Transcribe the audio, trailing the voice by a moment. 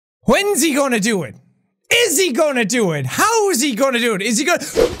When's he gonna do it? Is he gonna do it? How is he gonna do it? Is he gonna-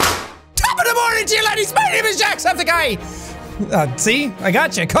 Top of the morning to you laddies, my name is Jacksepticeye! See? I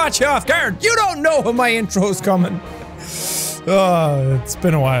got you, caught you off guard. You don't know when my intro's coming. Oh, it's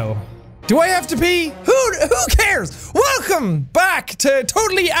been a while. Do I have to pee? Who cares? Welcome back to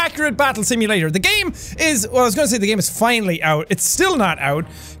Totally Accurate Battle Simulator. The game is, well, I was gonna say the game is finally out. It's still not out,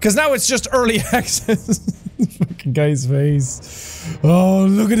 because now it's just early access. Fucking guy's face. Oh,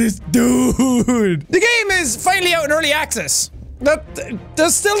 look at this dude. The game is finally out in early access. That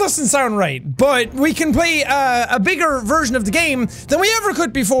still doesn't sound right, but we can play a bigger version of the game than we ever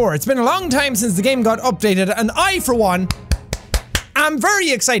could before. It's been a long time since the game got updated, and I, for one, am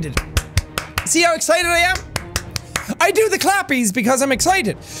very excited. See how excited I am? I do the clappies because I'm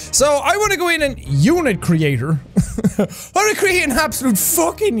excited. So I want to go in and unit creator. I want to create an absolute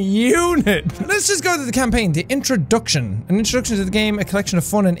fucking unit. Let's just go to the campaign. The introduction. An introduction to the game, a collection of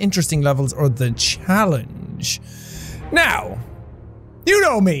fun and interesting levels, or the challenge. Now, you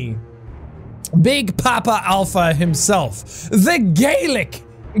know me. Big Papa Alpha himself. The Gaelic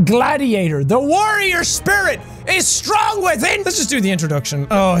gladiator. The warrior spirit is strong within. Let's just do the introduction.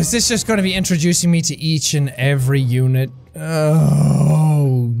 Oh, is this just going to be introducing me to each and every unit?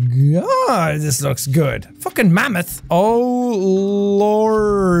 Oh god, this looks good. Fucking mammoth. Oh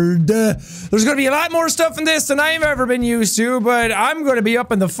lord. There's gonna be a lot more stuff in this than I've ever been used to, but I'm gonna be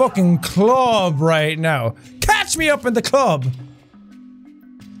up in the fucking club right now. Catch me up in the club.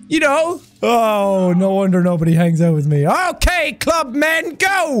 You know? Oh, no wonder nobody hangs out with me. Okay, club men,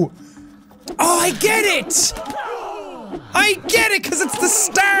 go! Oh, I get it! I get it, because it's the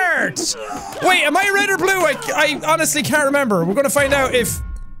start! Wait, am I red or blue? I honestly can't remember. We're gonna find out if...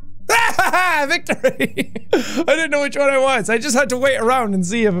 Victory! I didn't know which one I was. I just had to wait around and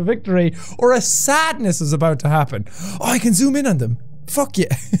see if a victory or a sadness was about to happen. Oh, I can zoom in on them. Fuck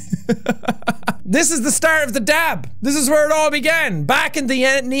yeah. This is the start of the dab. This is where it all began. Back in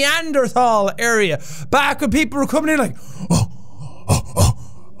the Neanderthal area. Back when people were coming in like,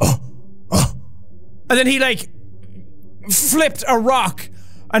 and then he like flipped a rock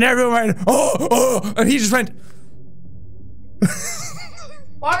and everyone went, and he just went,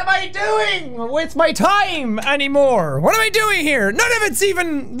 what am I doing with my time anymore? What am I doing here? None of it's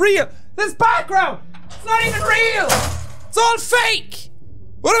even real. This background, it's not even real. It's all fake!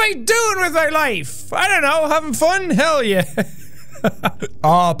 What am I doing with my life? I don't know, having fun? Hell yeah.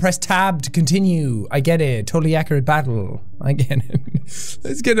 Oh, press tab to continue. I get it. Totally accurate battle. I get it.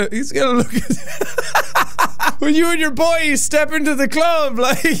 He's gonna look at when you and your boys step into the club,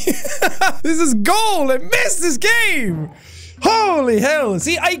 like this is gold. I missed this game. Holy hell.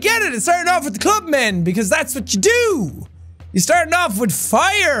 See, I get it. It's starting off with the club men because that's what you do. You're starting off with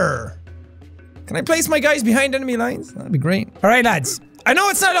fire. Can I place my guys behind enemy lines? That'd be great. All right, lads. I know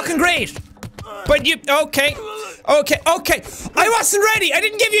it's not looking great, but you, okay. I wasn't ready. I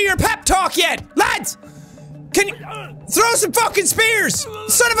didn't give you your pep talk yet. Lads, can you throw some fucking spears?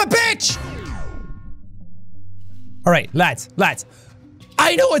 Son of a bitch. All right, lads.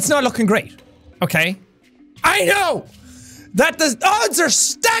 I know it's not looking great, okay? I know that the odds are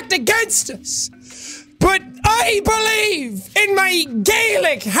stacked against us. But I believe in my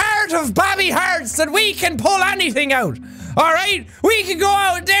Gaelic heart of Bobby Hearts that we can pull anything out. Alright? We can go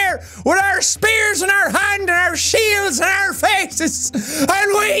out there with our spears in our hand and our shields in our faces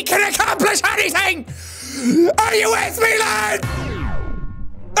and we can accomplish anything! Are you with me, lad?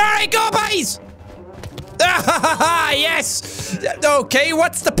 Alright, go boys! Yes! Okay,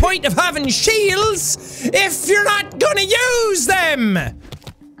 what's the point of having shields if you're not gonna use them?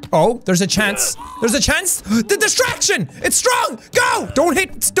 Oh, there's a chance. There's a chance. The distraction! It's strong! Go! Don't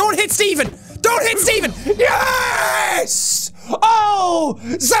hit Steven! Don't hit Steven! Yes! Oh!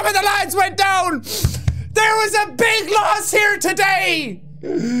 Some of the lads went down! There was a big loss here today!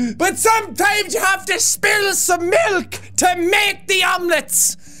 But sometimes you have to spill some milk to make the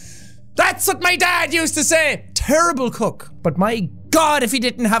omelets! That's what my dad used to say. Terrible cook. But my God, if he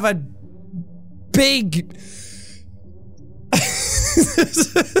didn't have a big...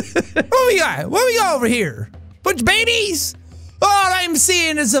 What we got? What we got over here? Bunch of babies? All I'm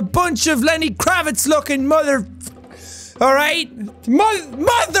seeing is a bunch of Lenny Kravitz looking mother... Alright?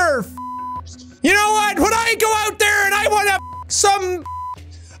 Mother... You know what? When I go out there and I wanna some...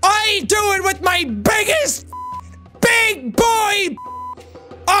 I do it with my biggest... big boy...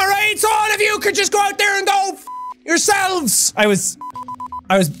 Alright, so all of you could just go out there and go yourselves! I was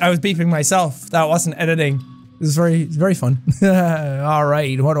beeping myself. That wasn't editing. It was very fun.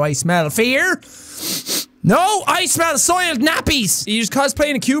 Alright, what do I smell? Fear? No, I smell soiled nappies! Are you just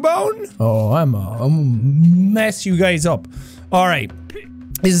cosplaying a Cubone? Oh, I'm mess you guys up. Alright.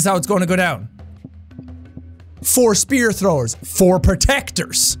 This is how it's going to go down. 4 spear throwers, 4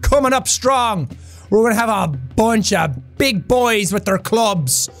 protectors, coming up strong. We're gonna have a bunch of big boys with their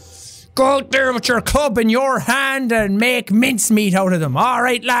clubs. Go out there with your club in your hand and make mincemeat out of them. All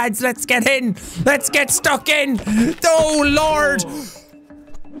right, lads, let's get in. Let's get stuck in. Oh, Lord.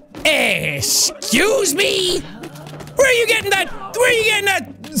 Excuse me? Where are you getting that? Where are you getting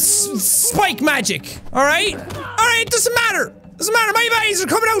that spike magic? All right? All right, doesn't matter. Doesn't matter. My guys are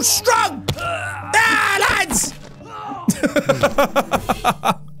coming out strong. Ah, lads.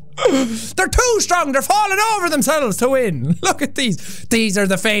 They're too strong. They're falling over themselves to win. Look at these. These are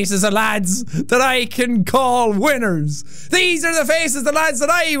the faces of lads that I can call winners. These are the faces of lads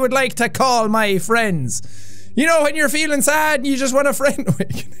that I would like to call my friends. You know when you're feeling sad and you just want a friend.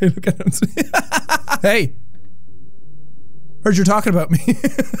 Wait, look at them. Hey. Heard you talking about me.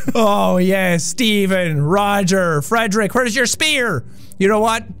 Oh yeah, Stephen, Roger, Frederick, where's your spear? You know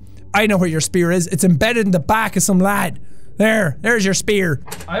what? I know where your spear is. It's embedded in the back of some lad. There's your spear.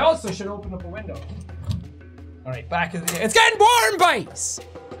 I also should open up a window. Alright, back of the- It's getting warm, boys!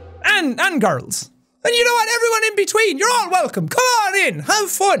 And girls. And you know what? Everyone in between, you're all welcome. Come on in, have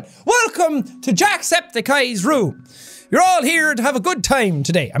fun. Welcome to Jacksepticeye's room. You're all here to have a good time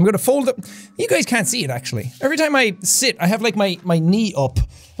today. I'm gonna fold up. You guys can't see it actually. Every time I sit, I have like my knee up.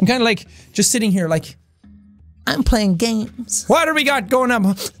 I'm kind of like just sitting here like, I'm playing games. What do we got going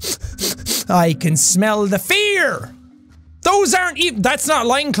on? I can smell the fear. Those aren't even, that's not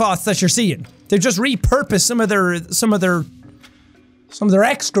loincloths that you're seeing. They've just repurposed some of their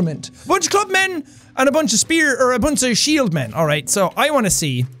excrement. A bunch of club men and a bunch of shield men. All right, so I want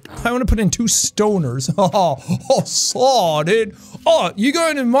to put in 2 stoners. Oh, saw, dude. Oh, you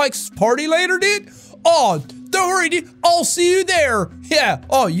going to Mike's party later, dude? Oh, don't worry, dude. I'll see you there. Yeah.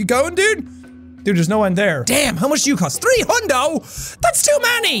 Oh, you going, dude? Dude, there's no one there. Damn, how much do you cost? 3 hundo? That's too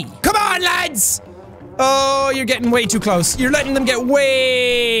many. Come on, lads. Oh, you're getting way too close. You're letting them get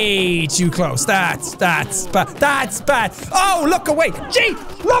way too close. That's bad. That's bad. Oh, look away. Gee,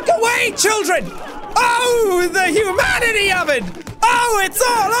 look away, children. Oh, the humanity of it. Oh, it's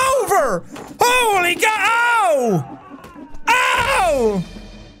all over. Holy God. Oh. Oh.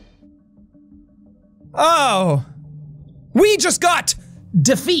 Oh. We just got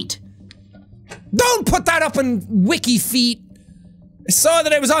defeat. Don't put that up on WikiFeet. I saw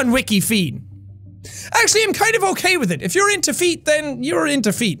that I was on WikiFeet. Actually, I'm kind of okay with it. If you're into feet, then you're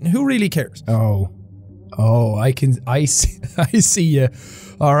into feet. Who really cares? Oh, I see you.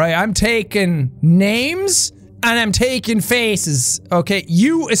 All right, I'm taking names and I'm taking faces. Okay,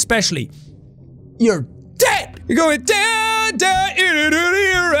 you especially. You're dead. You're going down, down,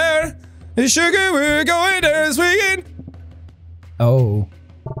 the sugar, we're going down, swinging. Oh.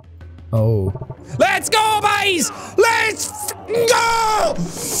 Let's go, boys! Let's go!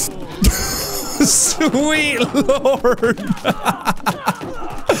 Sweet Lord.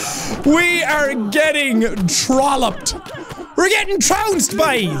 We are getting trolloped. We're getting trounced,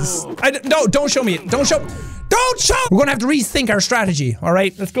 boys. No, don't show me it. Don't show. We're gonna have to rethink our strategy. All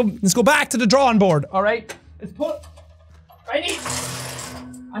right, let's go back to the drawing board. All right, let's put.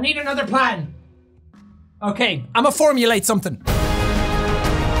 I need another plan. Okay, I'm gonna formulate something.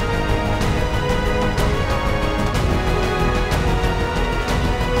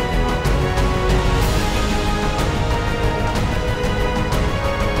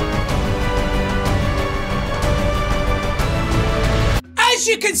 As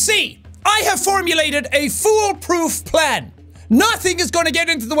you can see, I have formulated a foolproof plan. Nothing is going to get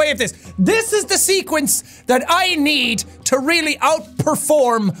into the way of this. This is the sequence that I need to really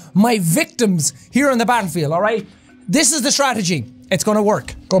outperform my victims here on the battlefield, alright? This is the strategy. It's going to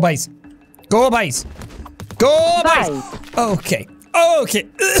work. Go, boys. Go, boys. Go, boys. Okay. Okay.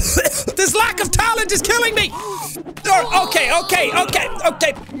 This lack of talent is killing me. Okay. Get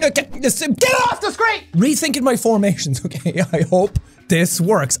off the screen. Rethinking my formations. Okay, I hope this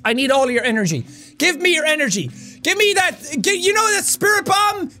works. I need all your energy. Give me your energy. Give me that, you know that spirit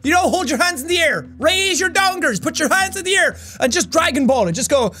bomb? You know, hold your hands in the air. Raise your dongers. Put your hands in the air and just Dragon Ball it. Just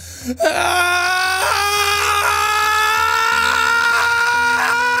go.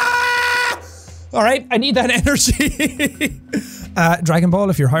 All right, I need that energy. Dragon Ball,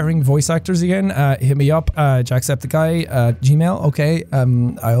 if you're hiring voice actors again, hit me up, Jacksepticeye, Gmail, okay,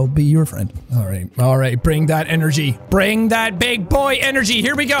 I'll be your friend. All right, bring that energy. Bring that big boy energy,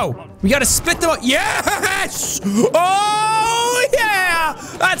 here we go. We gotta split them up, yes! Oh, yeah!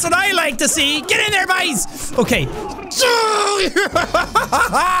 That's what I like to see. Get in there, boys! Okay.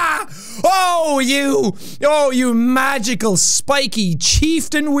 Oh, you magical, spiky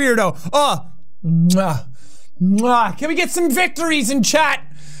chieftain weirdo. Oh, mwah. Can we get some victories in chat?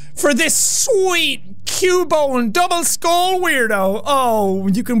 for this sweet Cubone double skull weirdo. Oh,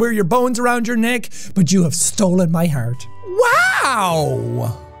 you can wear your bones around your neck, but you have stolen my heart.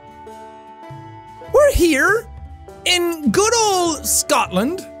 Wow! We're here in good old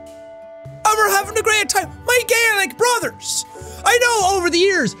Scotland, and we're having a great time. My Gaelic brothers. I know over the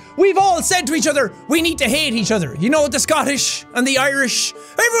years, we've all said to each other, we need to hate each other. You know, the Scottish and the Irish.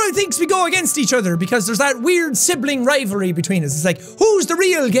 Everyone thinks we go against each other because there's that weird sibling rivalry between us. It's like, who's the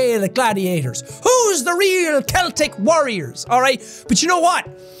real Gaelic gladiators? Who's the real Celtic warriors? All right? But you know what?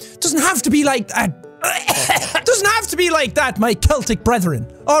 It doesn't have to be like that. It doesn't have to be like that, my Celtic brethren.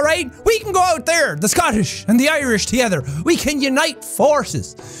 All right? We can go out there, the Scottish and the Irish together. We can unite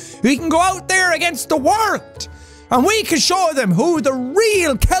forces. We can go out there against the world. And we can show them who the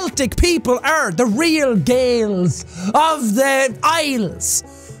real Celtic people are, the real Gaels of the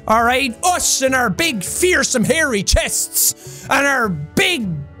Isles. Alright? Us and our big, fearsome, hairy chests, and our big,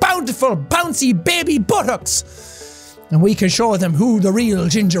 bountiful, bouncy baby buttocks. And we can show them who the real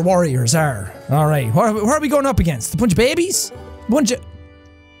ginger warriors are. Alright, what are we going up against? A bunch of babies? A bunch of...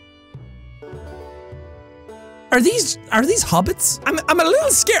 Are these hobbits? I'm a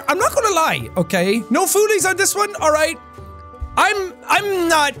little scared. I'm not gonna lie, okay? No foolies on this one, all right? I'm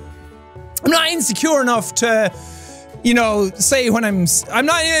not insecure enough to, you know, say when I'm not,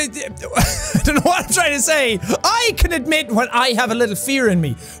 I don't know what I'm trying to say. I can admit when I have a little fear in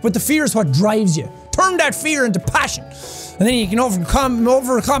me, but the fear is what drives you. Turn that fear into passion, and then you can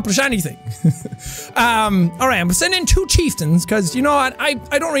accomplish anything. Alright, I'm sending 2 chieftains, because you know what, I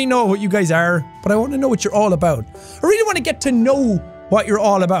don't really know what you guys are, but I want to know what you're all about. I really want to get to know what you're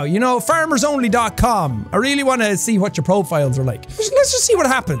all about. You know, farmersonly.com. I really want to see what your profiles are like. Let's just see what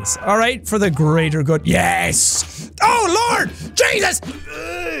happens, alright? For the greater good. Yes! Oh, Lord! Jesus!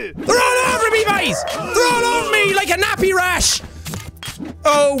 They're all over me, boys! They're all over me like a nappy rash!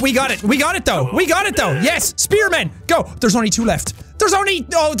 Oh, we got it. We got it, though. We got it, though. Yes! Spearmen! Go! There's only 2 left. There's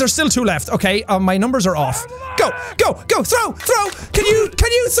still 2 left. Okay, my numbers are off. Go! Throw! Can you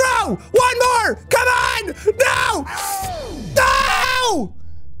throw? One more! Come on! No!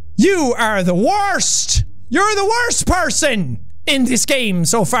 You are the worst! You're the worst person in this game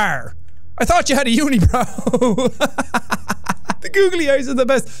so far. I thought you had a unibrow. The googly eyes are the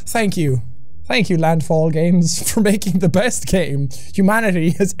best. Thank you. Thank you, Landfall Games, for making the best game humanity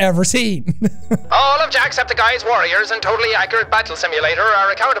has ever seen. All of Jacksepticeye's warriors in Totally Accurate Battle Simulator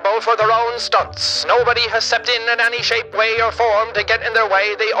are accountable for their own stunts. Nobody has stepped in any shape, way, or form to get in their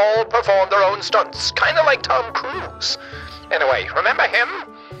way. They all perform their own stunts. Kinda like Tom Cruise. Anyway, remember him?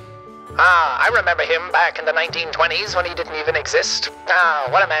 I remember him back in the 1920s when he didn't even exist.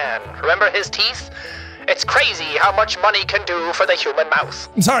 What a man. Remember his teeth? It's crazy how much money can do for the human mouth.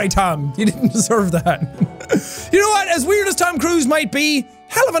 I'm sorry, Tom. You didn't deserve that. You know what? As weird as Tom Cruise might be,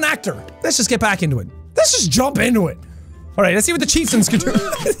 hell of an actor. Let's just get back into it. Let's just jump into it. Alright, let's see what the chieftains can do.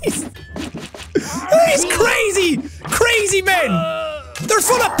 These crazy men! They're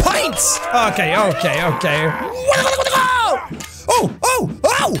full of pints! Okay.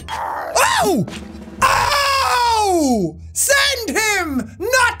 Oh! Send him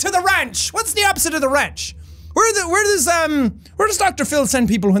not to the ranch. What's the opposite of the ranch? Where does Dr. Phil send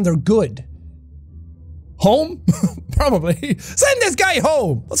people when they're good? Home? Probably. Send this guy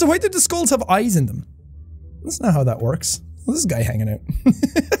home. Also, why did the skulls have eyes in them? That's not how that works. Well, this guy hanging out.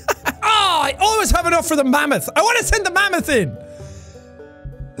 I always have enough for the mammoth. I want to send the mammoth in.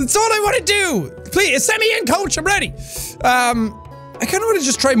 That's all I want to do. Please, send me in, coach. I'm ready. I kind of want to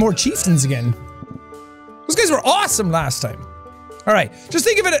just try more chieftains again. Those guys were awesome last time. Alright, just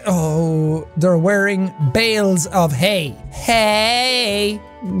think of it. Oh, they're wearing bales of hay. Hay!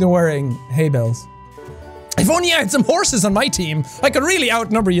 They're wearing hay bales. If only I had some horses on my team, I could really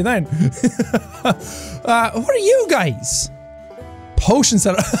outnumber you then. What are you guys? Potion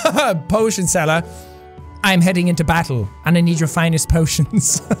seller. Potion seller. I'm heading into battle, and I need your finest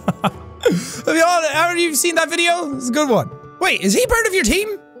potions. Have you seen that video? It's a good one. Wait, is he part of your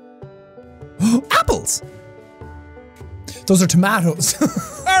team? Apples! Those are tomatoes.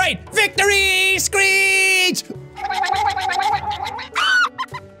 Alright, victory screech!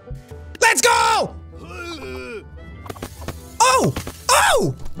 Let's go! Oh!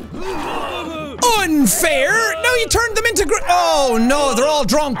 Unfair! Now you turned them into oh no, they're all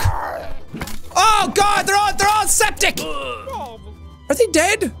drunk. Oh god, they're all septic! Are they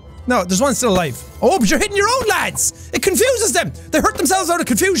dead? No, there's one still alive. Oh, but you're hitting your own lads! It confuses them! They hurt themselves out of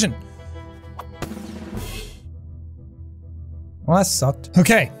confusion. Well, that sucked.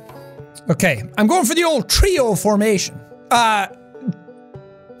 Okay. I'm going for the old trio formation.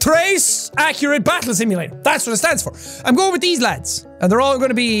 Trace Accurate Battle Simulator. That's what it stands for. I'm going with these lads, and they're all going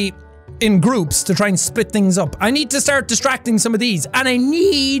to be in groups to try and split things up. I need to start distracting some of these, and I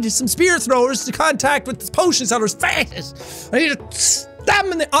need some spear throwers to contact with the potion seller's faces. I need to stab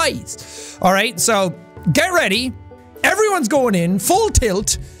them in the eyes. Alright, so get ready. Everyone's going in, full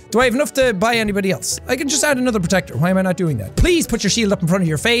tilt. Do I have enough to buy anybody else? I can just add another protector. Why am I not doing that? Please put your shield up in front of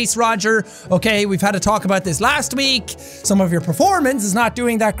your face, Roger. Okay, we've had a talk about this last week. Some of your performance is not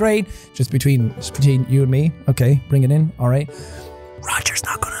doing that great. Just between you and me. Okay, bring it in. All right. Roger's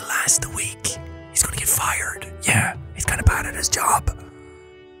not gonna last the week. He's gonna get fired. Yeah, he's kind of bad at his job.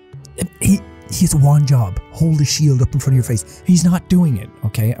 He has one job. Hold the shield up in front of your face. He's not doing it,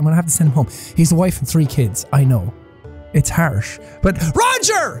 okay? I'm gonna have to send him home. He has a wife and 3 kids. I know. It's harsh. But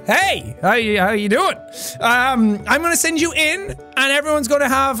Roger! Hey! How you doing? I'm gonna send you in, and everyone's gonna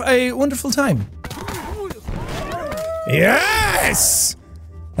have a wonderful time. Yes!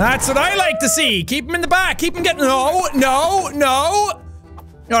 That's what I like to see. Keep him in the back. Keep him getting... No.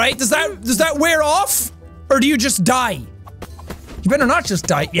 Alright, does that wear off? Or do you just die? You better not just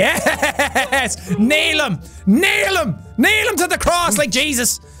die. Yes! Nail him! Nail him! Nail him to the cross like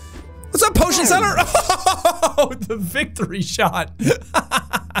Jesus! What's up, potion seller? Oh, the victory shot.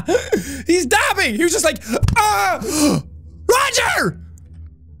 He's dabbing. He was just like, Roger!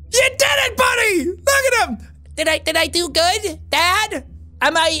 You did it, buddy! Look at him! Did I do good, Dad?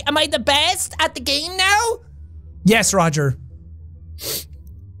 Am I the best at the game now? Yes, Roger.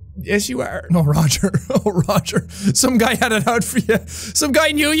 Yes, you are. No, Roger. Oh, Roger. Some guy had it out for you. Some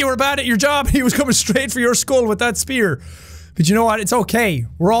guy knew you were bad at your job and he was coming straight for your skull with that spear. But you know what? It's okay.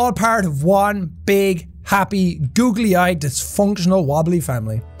 We're all part of one big, happy, googly-eyed, dysfunctional, wobbly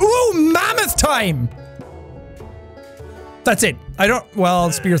family. Ooh, mammoth time! That's it.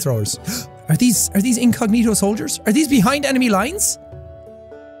 Well, spear throwers. Are these incognito soldiers? Are these behind enemy lines?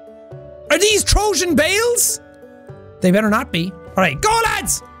 Are these Trojan bales? They better not be. Alright, go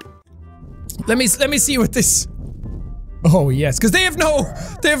lads! Let me see what this... Oh yes, because they have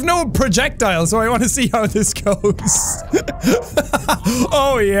no projectile, so I want to see how this goes.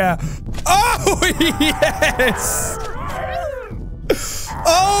 Oh yeah. Oh yes!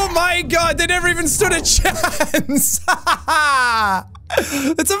 Oh my god, they never even stood a chance!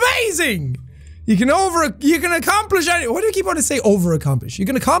 It's amazing! You can accomplish anything. Why do you keep wanting to say over-accomplish? You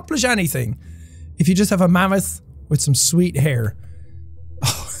can accomplish anything if you just have a mammoth with some sweet hair.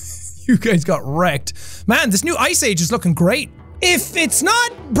 Oh, you guys got wrecked. Man, this new Ice Age is looking great. If it's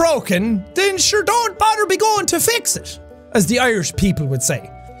not broken, then sure don't bother be going to fix it, as the Irish people would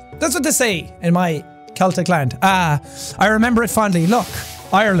say. That's what they say in my Celtic land. I remember it fondly. Look,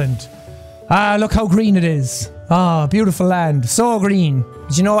 Ireland. Look how green it is. Beautiful land. So green.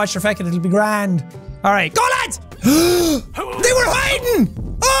 But you know what, sure feck it, it'll be grand. Alright, go lads! They were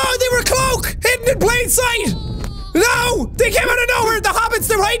hiding! Oh, they were cloak! Hidden in plain sight! No! They came out of nowhere! The hobbits,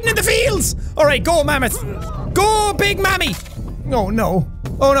 they're hiding in the fields! Alright, go mammoth. Go big mammy! Oh no.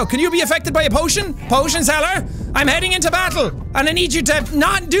 Oh no, can you be affected by a potion? Potion seller? I'm heading into battle, and I need you to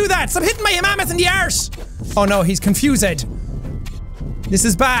not do that! Stop hitting my mammoth in the arse! Oh no, he's confused. This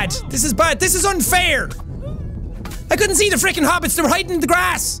is bad. This is bad. This is unfair! I couldn't see the freaking hobbits, they were hiding in the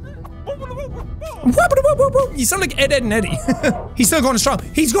grass! You sound like Ed, and Eddie. He's still going strong.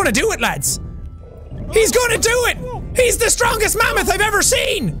 He's gonna do it, lads! He's gonna do it! He's the strongest mammoth I've ever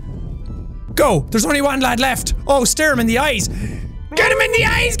seen! Go! There's only one lad left. Oh, stare him in the eyes. Get him in the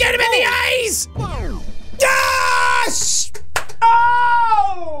eyes! Get him in the eyes! Yes!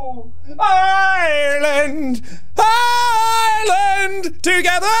 Oh! Ireland! Ireland!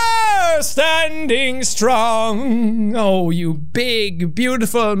 Together standing strong. Oh, you big,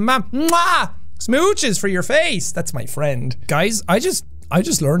 beautiful Mwah! Smooches for your face. That's my friend. Guys, I just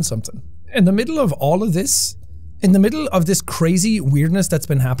learned something. In the middle of all of this, in the middle of this crazy weirdness that's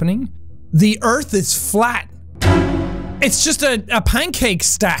been happening, the Earth is flat. It's just a pancake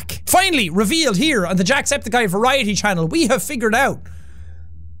stack. Finally, revealed here on the Jacksepticeye Variety channel, we have figured out.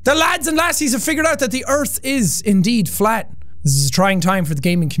 The lads and lassies have figured out that the Earth is indeed flat. This is a trying time for the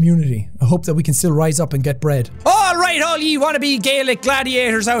gaming community. I hope that we can still rise up and get bread. Alright, all ye wannabe Gaelic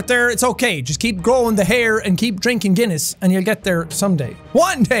gladiators out there, it's okay. Just keep growing the hair and keep drinking Guinness and you'll get there someday.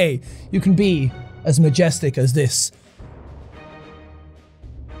 One day, you can be as majestic as this.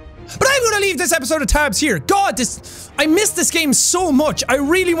 But I'm gonna leave this episode of Tabs here. God, I missed this game so much. I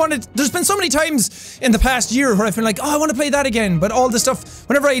really wanted, there's been so many times in the past year where I've been like, oh, I want to play that again. But all the stuff,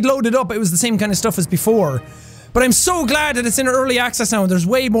 whenever I'd load it up, it was the same kind of stuff as before. But I'm so glad that it's in early access now and there's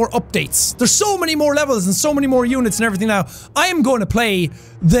way more updates. There's so many more levels and so many more units and everything now. I am going to play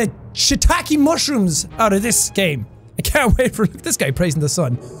the shiitake mushrooms out of this game. I can't wait for this guy praising the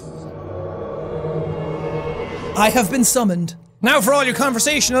sun. I have been summoned. Now for all your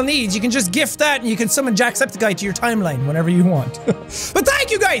conversational needs, you can just gift that and you can summon Jacksepticeye to your timeline whenever you want. But thank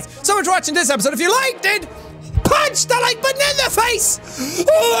you guys so much for watching this episode. If you liked it, punch the like button in the face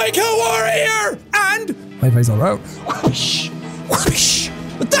like a warrior! And my face all around. Whoosh, whoosh.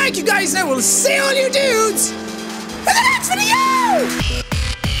 But thank you guys and we'll see all you dudes in the next video!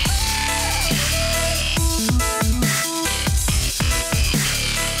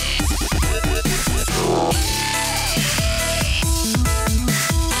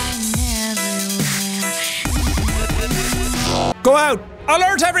 Go out!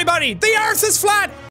 Alert everybody! The Earth is flat!